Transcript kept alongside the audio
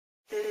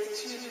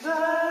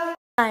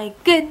My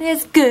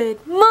goodness,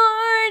 good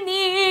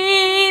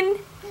morning!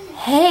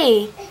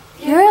 Hey,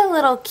 you're a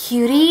little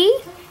cutie.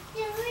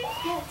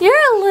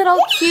 You're a little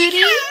cutie.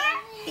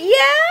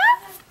 Yeah?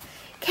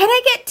 Can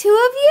I get two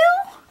of you?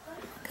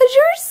 Because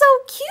you're so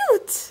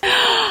cute.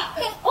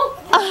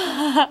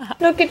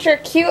 Look at your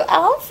cute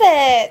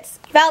outfits.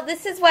 Val,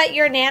 this is what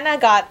your Nana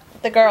got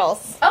the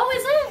girls. Oh,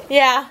 is it?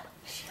 Yeah.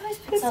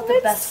 Isn't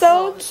it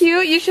so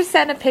cute? You should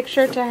send a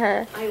picture to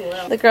her. I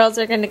will. The girls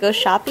are going to go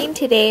shopping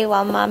today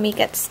while Mommy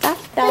gets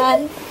stuff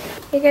done.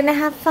 You're going to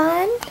have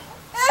fun?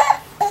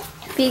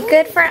 Be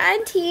good for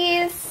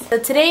aunties. So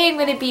today I'm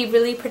going to be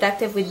really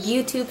productive with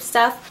YouTube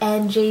stuff,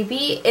 and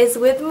JB is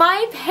with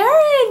my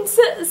parents.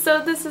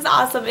 So this is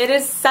awesome. It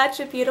is such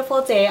a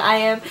beautiful day.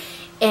 I'm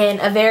in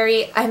a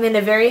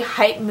very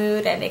hype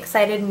mood and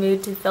excited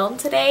mood to film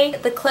today.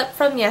 The clip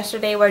from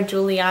yesterday where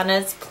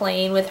Juliana's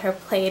playing with her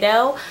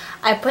Play-Doh,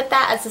 I put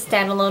that as a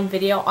standalone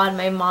video on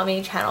my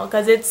mommy channel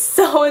because it's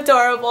so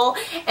adorable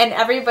and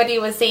everybody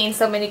was saying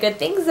so many good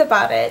things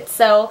about it.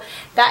 So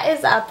that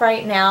is up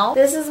right now.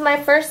 This is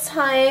my first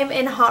time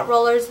in hot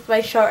rollers with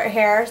my short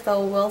hair,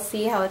 so we'll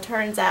see how it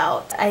turns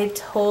out. I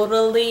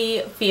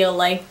totally feel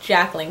like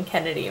Jacqueline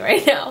Kennedy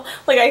right now.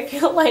 Like I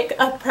feel like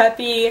a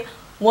preppy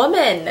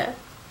woman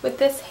with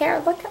this hair.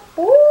 Look at,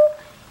 ooh,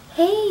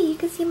 hey, you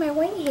can see my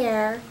white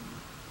hair.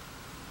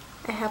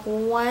 I have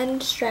one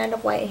strand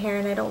of white hair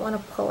and I don't want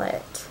to pull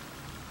it.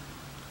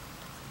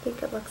 I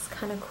think it looks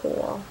kind of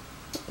cool.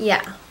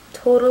 Yeah,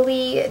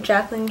 totally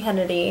Jacqueline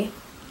Kennedy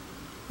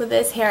with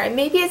this hair. And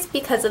maybe it's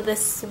because of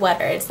this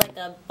sweater. It's like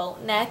a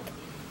boat neck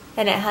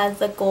and it has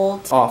the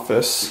gold.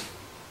 Office.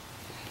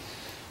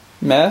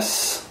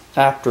 Mess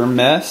after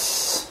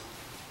mess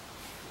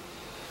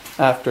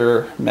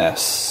after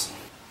mess.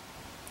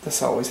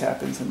 This always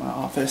happens in my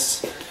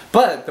office.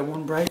 But the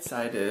one bright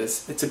side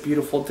is it's a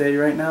beautiful day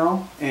right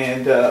now.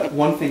 And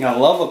one thing I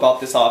love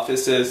about this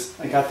office is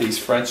I got these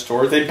French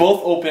doors. They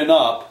both open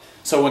up.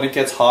 So when it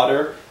gets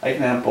hotter, I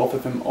can have both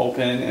of them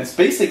open. And it's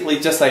basically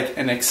just like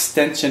an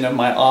extension of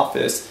my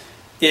office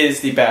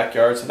is the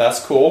backyard. So that's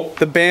cool.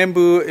 The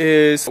bamboo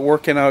is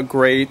working out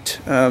great.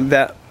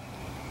 That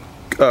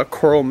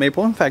coral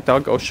maple, in fact I'll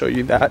go show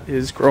you, that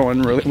is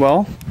growing really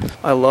well.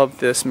 I love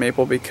this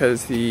maple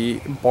because the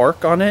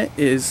bark on it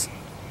is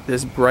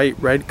this bright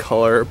red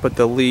color, but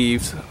the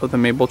leaves of the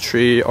maple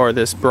tree are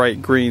this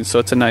bright green, so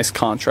it's a nice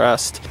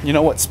contrast. You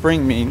know what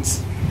spring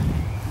means?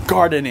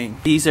 Gardening.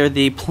 These are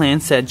the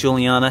plants that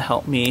Juliana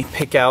helped me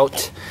pick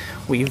out.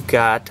 We've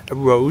got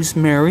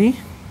rosemary.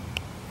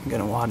 I'm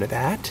gonna water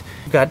that.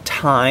 We've got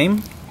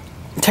thyme,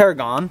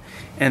 tarragon,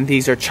 and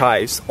these are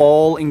chives.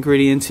 All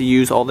ingredients you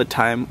use all the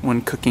time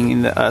when cooking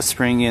in the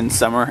spring and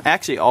summer.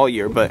 Actually all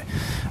year, but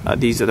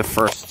these are the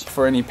first.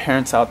 For any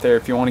parents out there,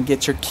 if you want to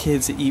get your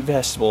kids to eat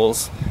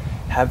vegetables,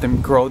 have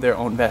them grow their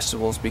own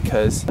vegetables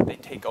because they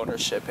take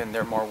ownership and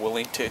they're more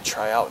willing to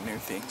try out new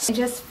things. I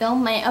just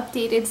filmed my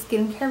updated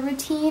skincare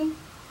routine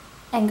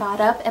and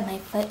got up and my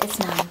foot is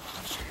numb.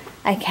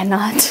 I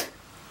cannot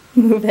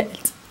move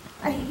it.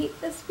 I hate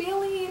this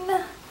feeling.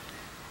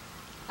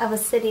 I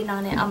was sitting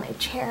on it on my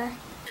chair.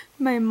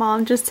 My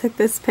mom just took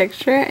this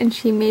picture and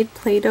she made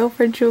Play-Doh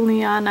for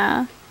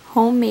Juliana.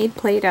 Homemade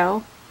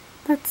Play-Doh.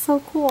 That's so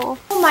cool.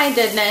 Oh my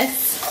goodness.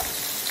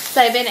 So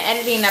I've been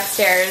editing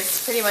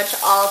upstairs pretty much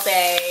all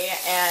day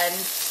and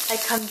I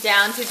come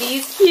down to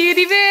these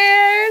cutie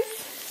bears.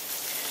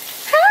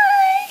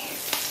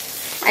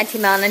 Hi! Auntie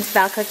Mel and Auntie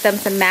Val cooked them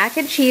some mac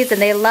and cheese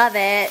and they love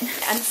it.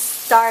 I'm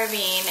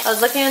starving. I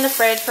was looking in the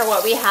fridge for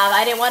what we have.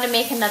 I didn't want to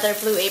make another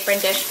Blue Apron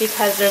dish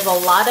because there's a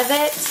lot of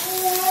it.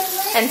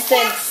 And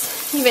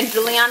since even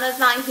Juliana's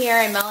not here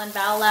and Mel and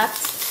Val left,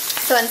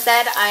 so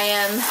instead I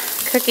am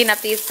cooking up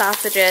these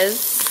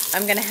sausages.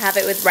 I'm gonna have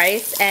it with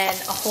rice and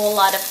a whole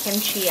lot of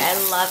kimchi. I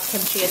love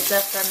kimchi. It's a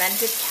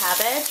fermented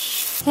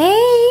cabbage.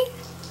 Hey,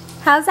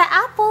 how's the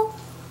apple?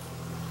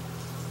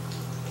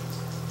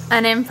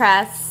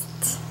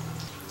 Unimpressed.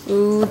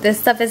 Ooh,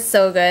 this stuff is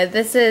so good.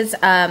 This is,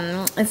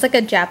 it's like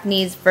a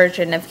Japanese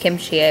version of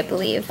kimchi, I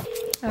believe.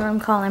 Oh, I'm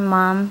calling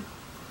Mom.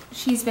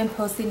 She's been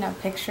posting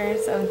up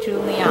pictures of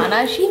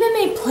Juliana. She even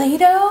made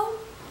Play-Doh.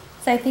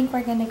 So I think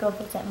we're gonna go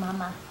visit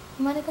Mama.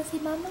 You wanna go see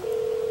Mama?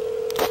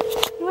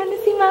 You wanna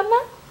see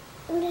Mama?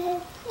 Yeah.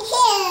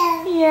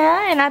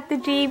 Yeah, and at the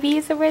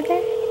JB's over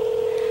there.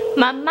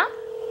 Mama?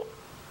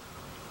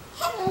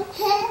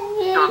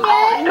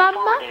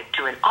 Mama?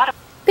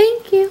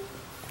 Thank you.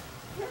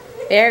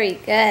 Very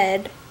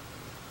good.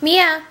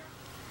 Mia,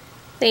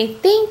 say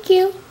thank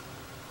you.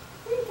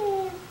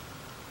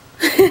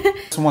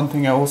 That's one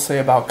thing I will say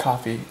about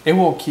coffee. It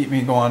will keep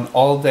me going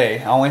all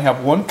day. I only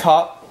have one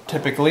cup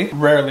typically.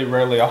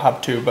 Rarely I'll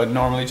have two, but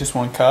normally just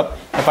one cup.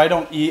 If I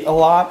don't eat a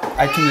lot,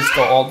 I can just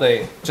go all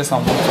day just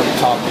on one cup of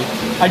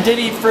coffee. I did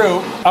eat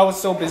fruit. I was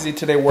so busy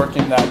today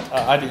working that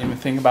I didn't even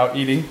think about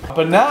eating.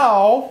 But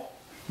now,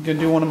 I'm gonna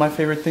do one of my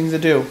favorite things to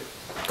do.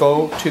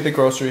 Go to the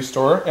grocery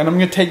store and I'm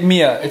gonna take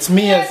Mia. It's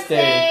Mia's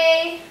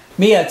day.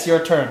 Mia, it's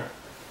your turn.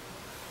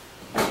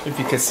 If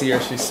you could see her,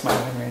 she's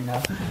smiling right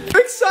now.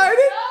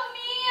 Excited? Oh,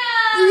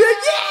 Mia!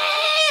 Yeah!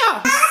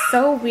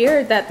 so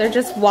weird that they're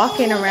just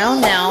walking around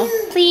now.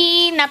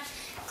 Clean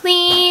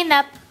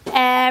up,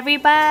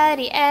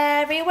 everybody,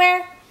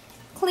 everywhere.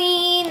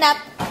 Clean up,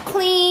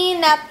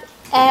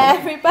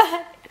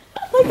 everybody.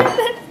 Look at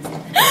this.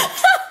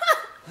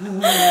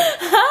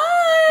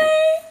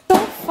 Hi. So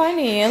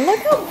funny. And look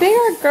how big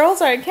our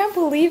girls are. I can't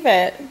believe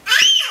it.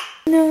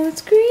 No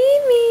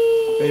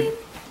screaming. Babe,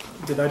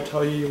 did I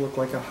tell you you look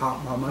like a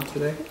hot mama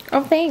today?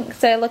 Oh, thanks.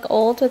 Do I look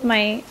old with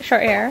my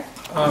short hair?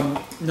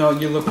 No,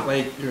 you look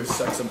like you're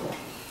sexable.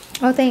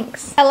 Oh,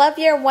 thanks. I love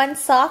your one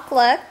sock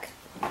look.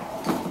 I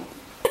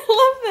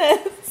love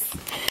this.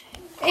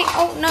 Hey,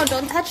 oh no,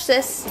 don't touch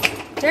this.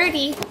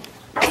 Dirty.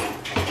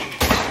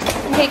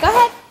 Okay, go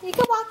ahead. You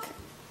can walk.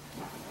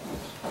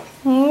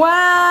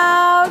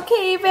 Wow,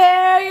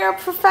 K-Bear, you're a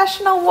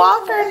professional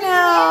walker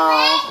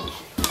now.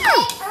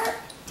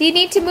 Do you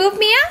need to move,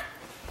 Mia?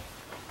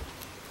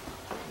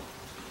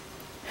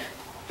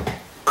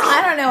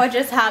 I don't know what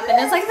just happened.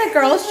 It's like the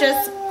girls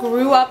just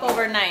grew up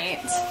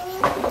overnight.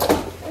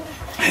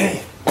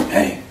 Hey,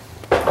 hey,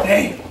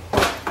 hey.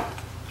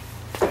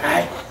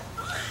 Hi.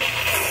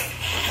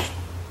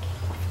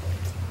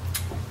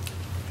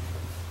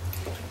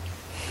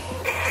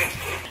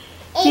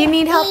 Do you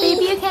need help,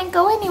 baby? You can't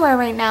go anywhere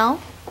right now.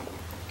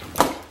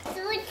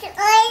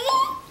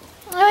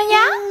 Oh,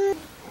 yeah?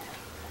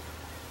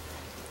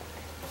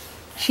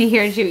 She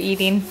hears you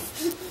eating.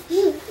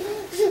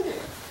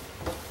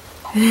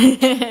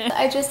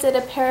 I just did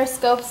a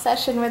Periscope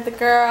session with the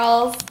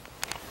girls.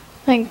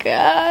 My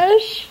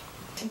gosh.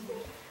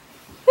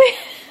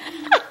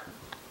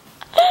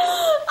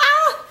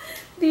 Ah,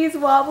 these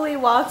wobbly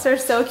walks are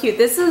so cute.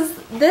 This was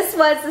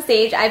the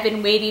stage I've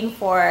been waiting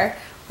for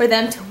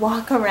them to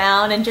walk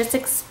around and just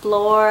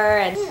explore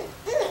and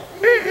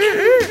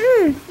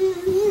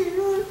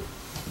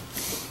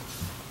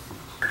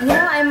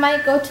Yeah, I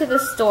might go to the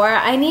store.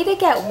 I need to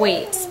get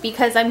weights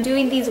because I'm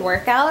doing these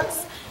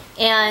workouts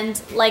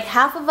and like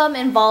half of them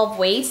involve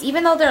weights.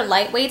 Even though they're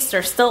light weights,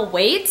 they're still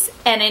weights,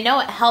 and I know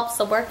it helps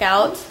the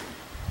workout.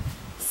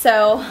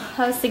 So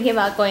I was thinking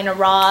about going to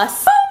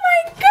Ross. Oh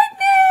my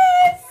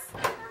goodness!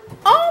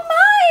 Oh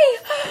my!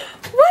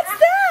 What's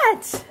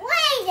that?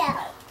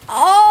 Play-Doh.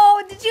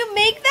 Oh, did you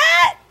make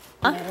that?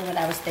 When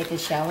I was taking a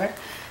shower,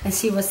 and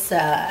she was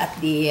at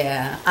the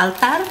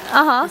altar.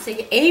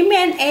 Saying,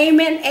 "Amen,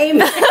 amen,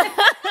 amen."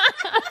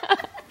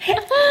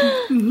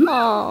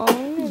 Oh,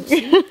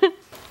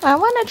 I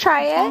want to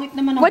try it.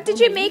 What did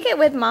you make it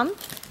with, Mom?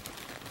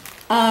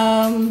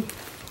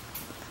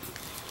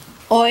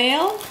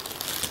 Oil,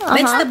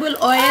 vegetable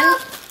oil,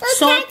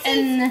 salt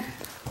and.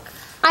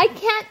 I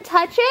can't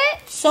touch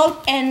it.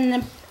 Salt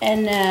and Let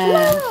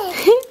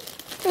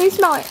me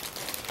smell it.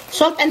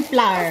 Salt and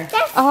flour.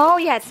 Oh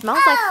yeah, it smells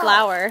like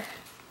flour.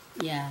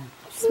 Yeah.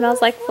 Smells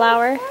like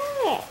flour.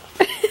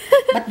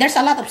 But there's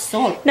a lot of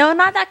salt. No,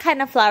 not that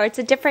kind of flour. It's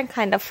a different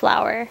kind of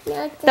flour.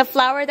 The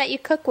flour that you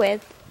cook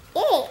with.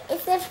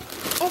 It's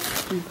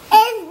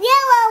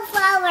yellow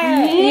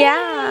flour.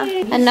 Yeah.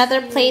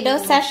 Another Play-Doh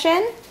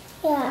session.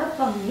 Yeah.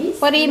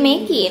 What are you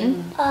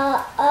making?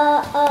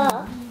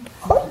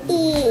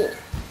 Cookie.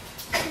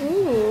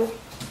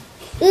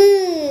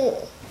 Ooh.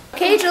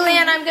 Okay,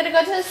 Julian, I'm gonna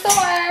go to the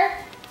store.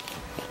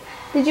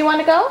 Did you want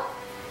to go?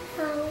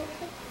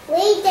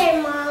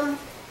 Later, Mom.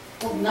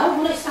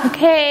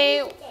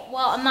 Okay.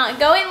 Well, I'm not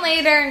going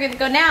later. I'm gonna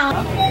go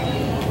now.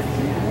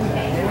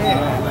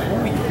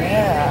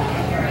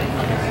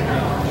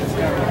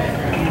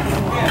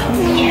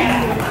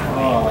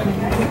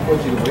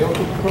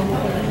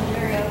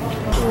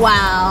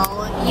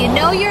 Wow, you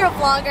know you're a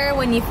vlogger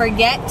when you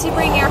forget to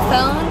bring your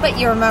phone, but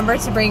you remember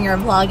to bring your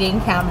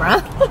vlogging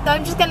camera. So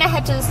I'm just gonna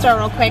head to the store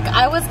real quick.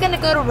 I was gonna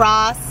go to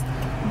Ross,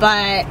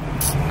 but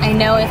I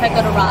know if I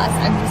go to Ross,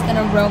 I'm just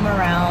gonna roam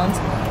around.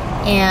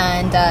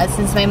 And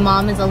since my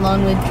mom is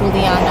alone with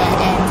Juliana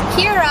and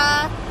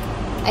Kira,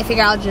 I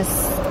figure I'll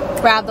just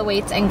grab the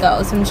weights and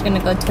go. So I'm just gonna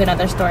go to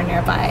another store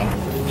nearby.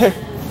 Here,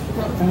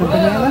 and a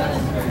banana?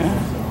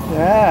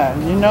 Yeah,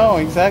 you know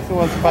exactly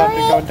what's about to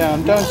go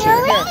down, don't you?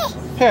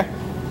 Here,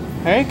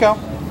 there you go.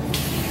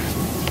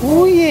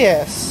 Oh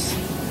yes.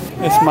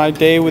 It's my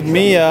day with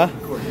Mia.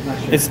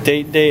 It's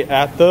date day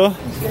at the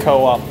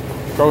co-op.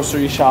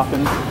 Grocery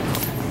shopping.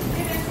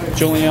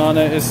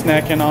 Juliana is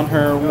snacking on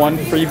her one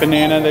free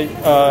banana that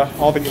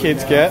all the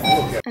kids get.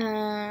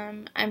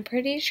 I'm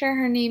pretty sure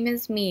her name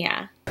is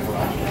Mia.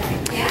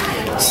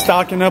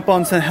 Stocking up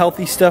on some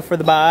healthy stuff for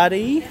the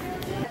body.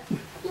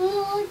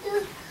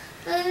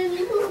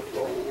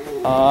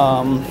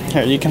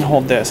 Here, you can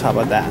hold this. How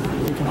about that?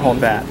 You can hold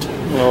that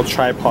little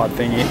tripod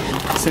thingy.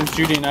 Since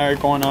Judy and I are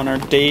going on our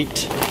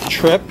date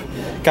trip,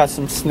 got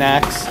some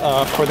snacks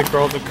for the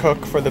girl to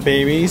cook for the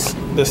babies.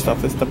 This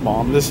stuff is the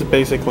bomb. This is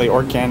basically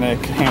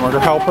organic hamburger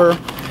helper.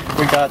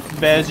 We got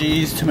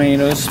veggies,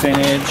 tomatoes,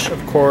 spinach,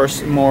 of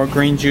course, more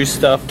green juice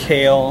stuff,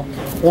 kale,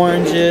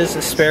 oranges,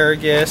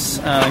 asparagus,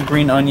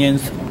 green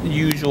onions,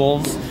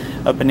 usuals,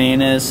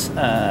 bananas,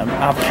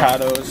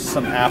 avocados,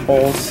 some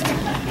apples.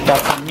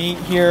 Got some meat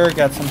here,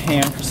 got some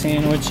ham for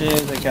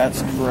sandwiches, I got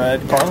some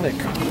bread, garlic.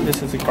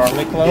 This is a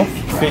garlic loaf,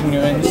 Big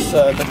Nguyen's,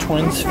 the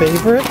twins'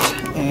 favorite.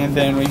 And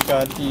then we've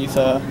got these,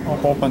 a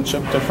whole bunch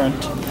of different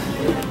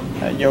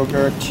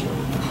yogurt.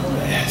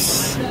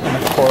 Yes,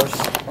 and of course,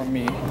 for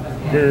me.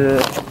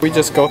 We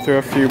just go through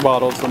a few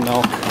bottles of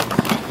milk.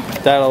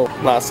 That'll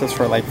last us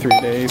for like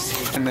 3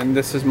 days. And then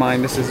this is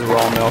mine, this is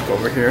raw milk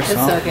over here. It's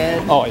so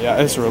good. Oh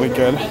yeah, it's really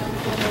good.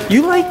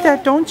 You like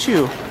that, don't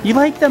you? You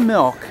like the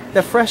milk,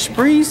 the fresh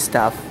breeze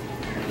stuff.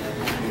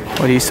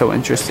 What are you so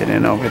interested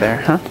in over there,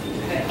 huh?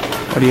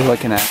 What are you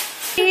looking at?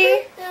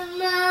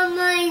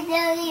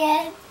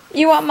 Mama,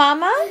 you want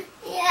Mama?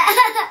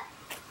 Yeah.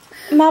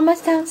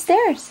 Mama's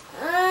downstairs.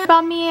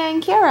 About Mia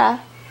and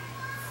Kira.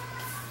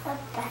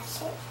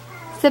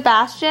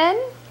 Sebastian?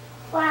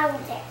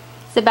 Flounder.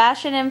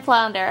 Sebastian and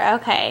Flounder,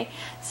 okay.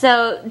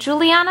 So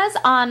Juliana's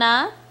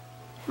Anna,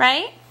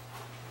 right?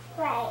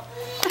 Right.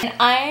 And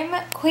I'm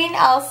Queen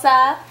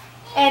Elsa,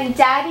 and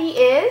Daddy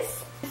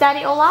is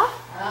Daddy Olaf?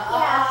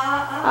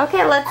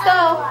 Okay, let's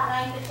go.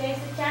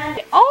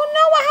 Oh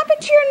no, what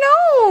happened to your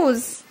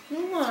nose?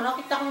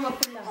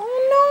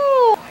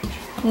 Oh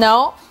no.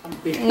 No.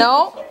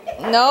 No.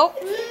 No.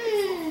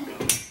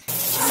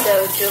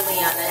 So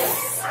Juliana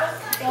is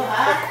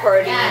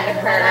recording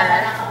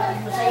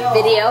her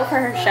video for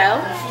her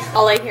show.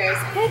 All I hear is,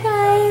 hey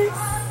guys,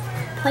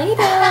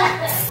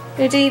 Play-Doh.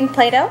 You're doing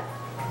Play-Doh?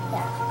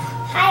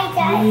 Hi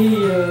guys.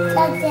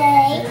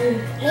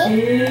 Today,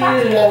 me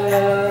pocket.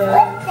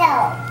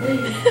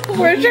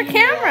 Where's your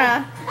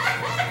camera?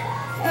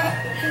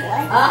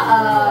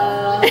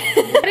 Uh-oh.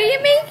 What are you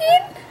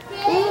making?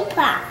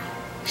 Lupa.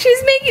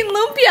 She's making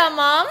lumpia,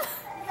 Mom.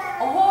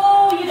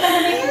 Oh, you're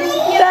gonna make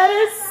me. That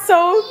is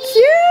so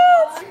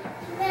cute.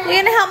 You're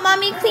gonna help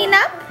Mommy clean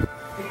up?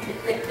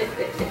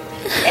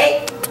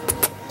 Hey.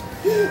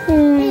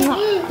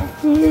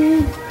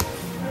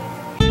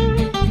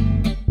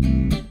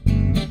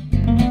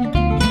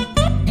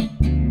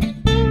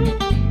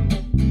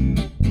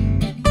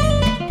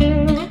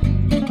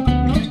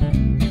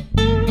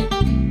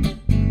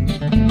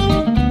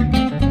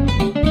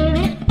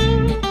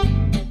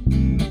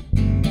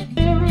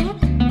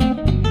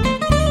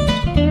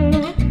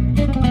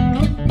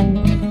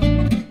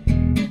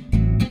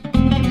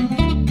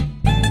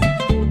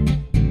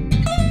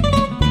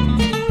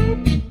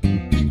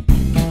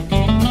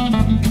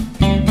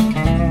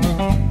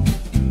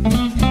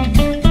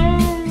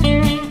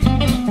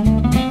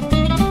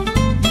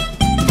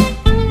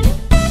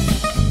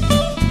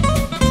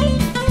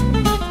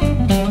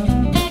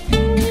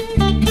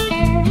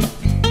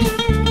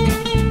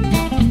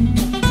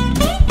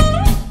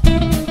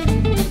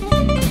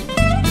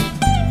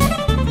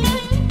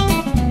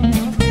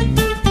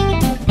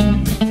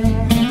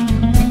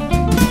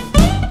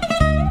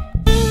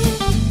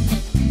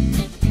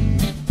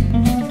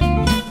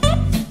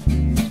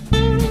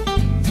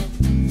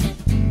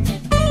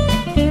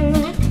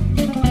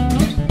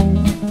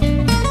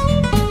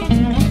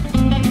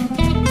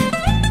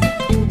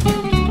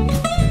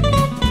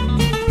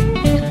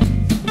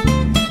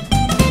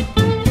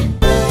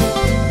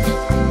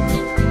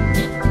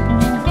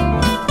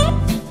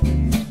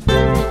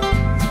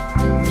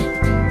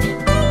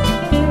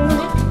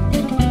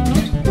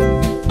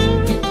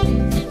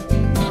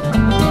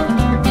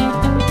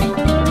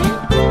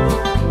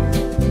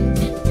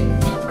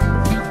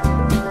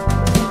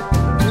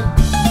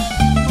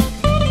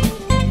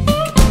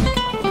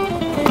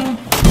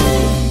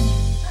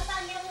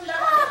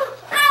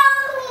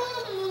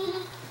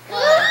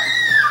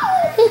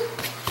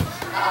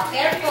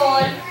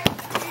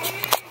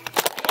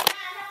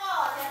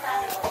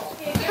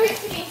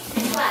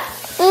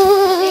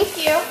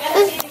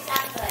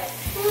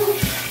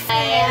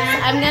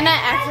 I'm gonna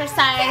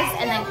exercise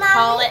and then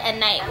call it a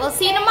night. We'll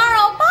see you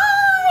tomorrow.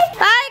 Bye!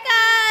 Bye,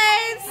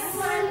 guys!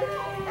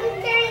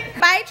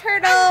 Bye,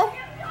 Turtle!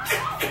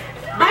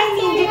 Bye,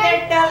 Ninja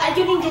Turtle. Are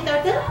you Ninja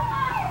Turtle?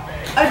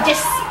 Or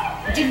just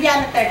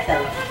Juliana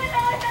Turtle?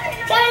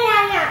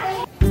 Juliana.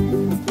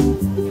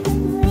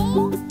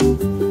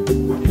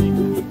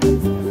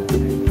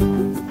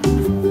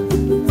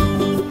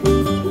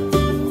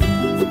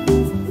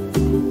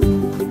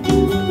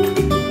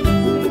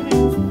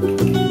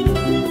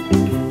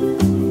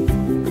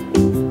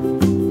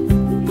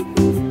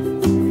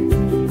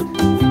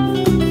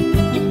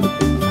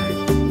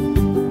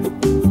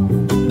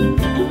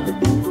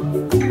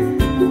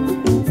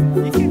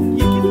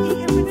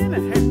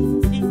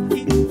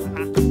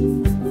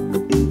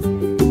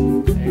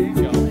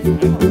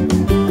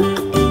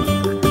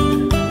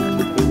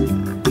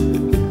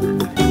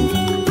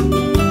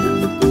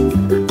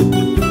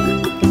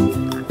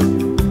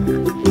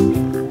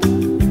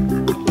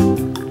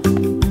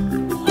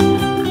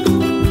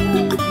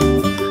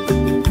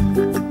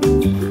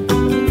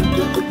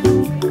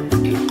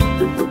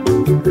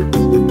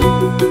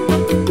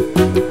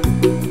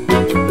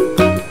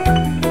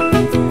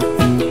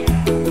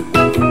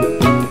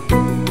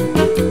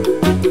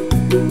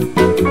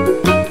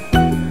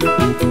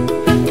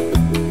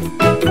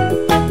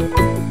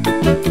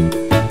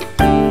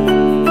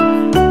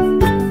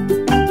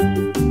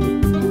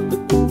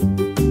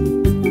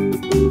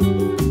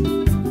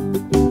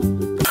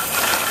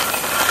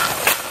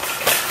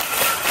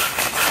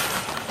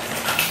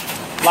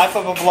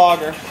 half of a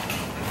vlogger.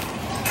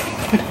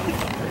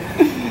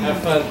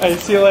 Have fun. Hey,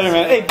 see you later,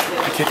 man. Hey,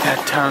 get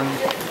that tongue.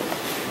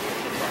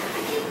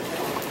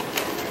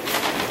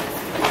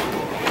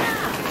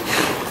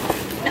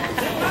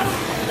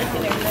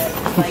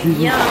 Like,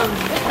 yum.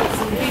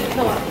 Some big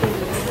co-op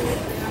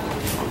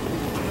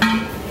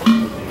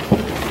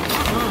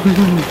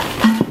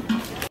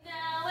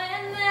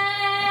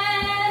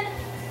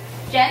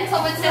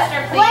Gentle with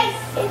sister, please. Wait,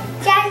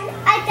 just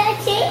at the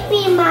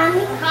TV,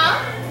 Mommy. Huh?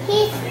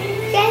 He's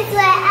just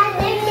like at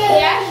the TV.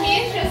 Yeah, she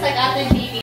is just like other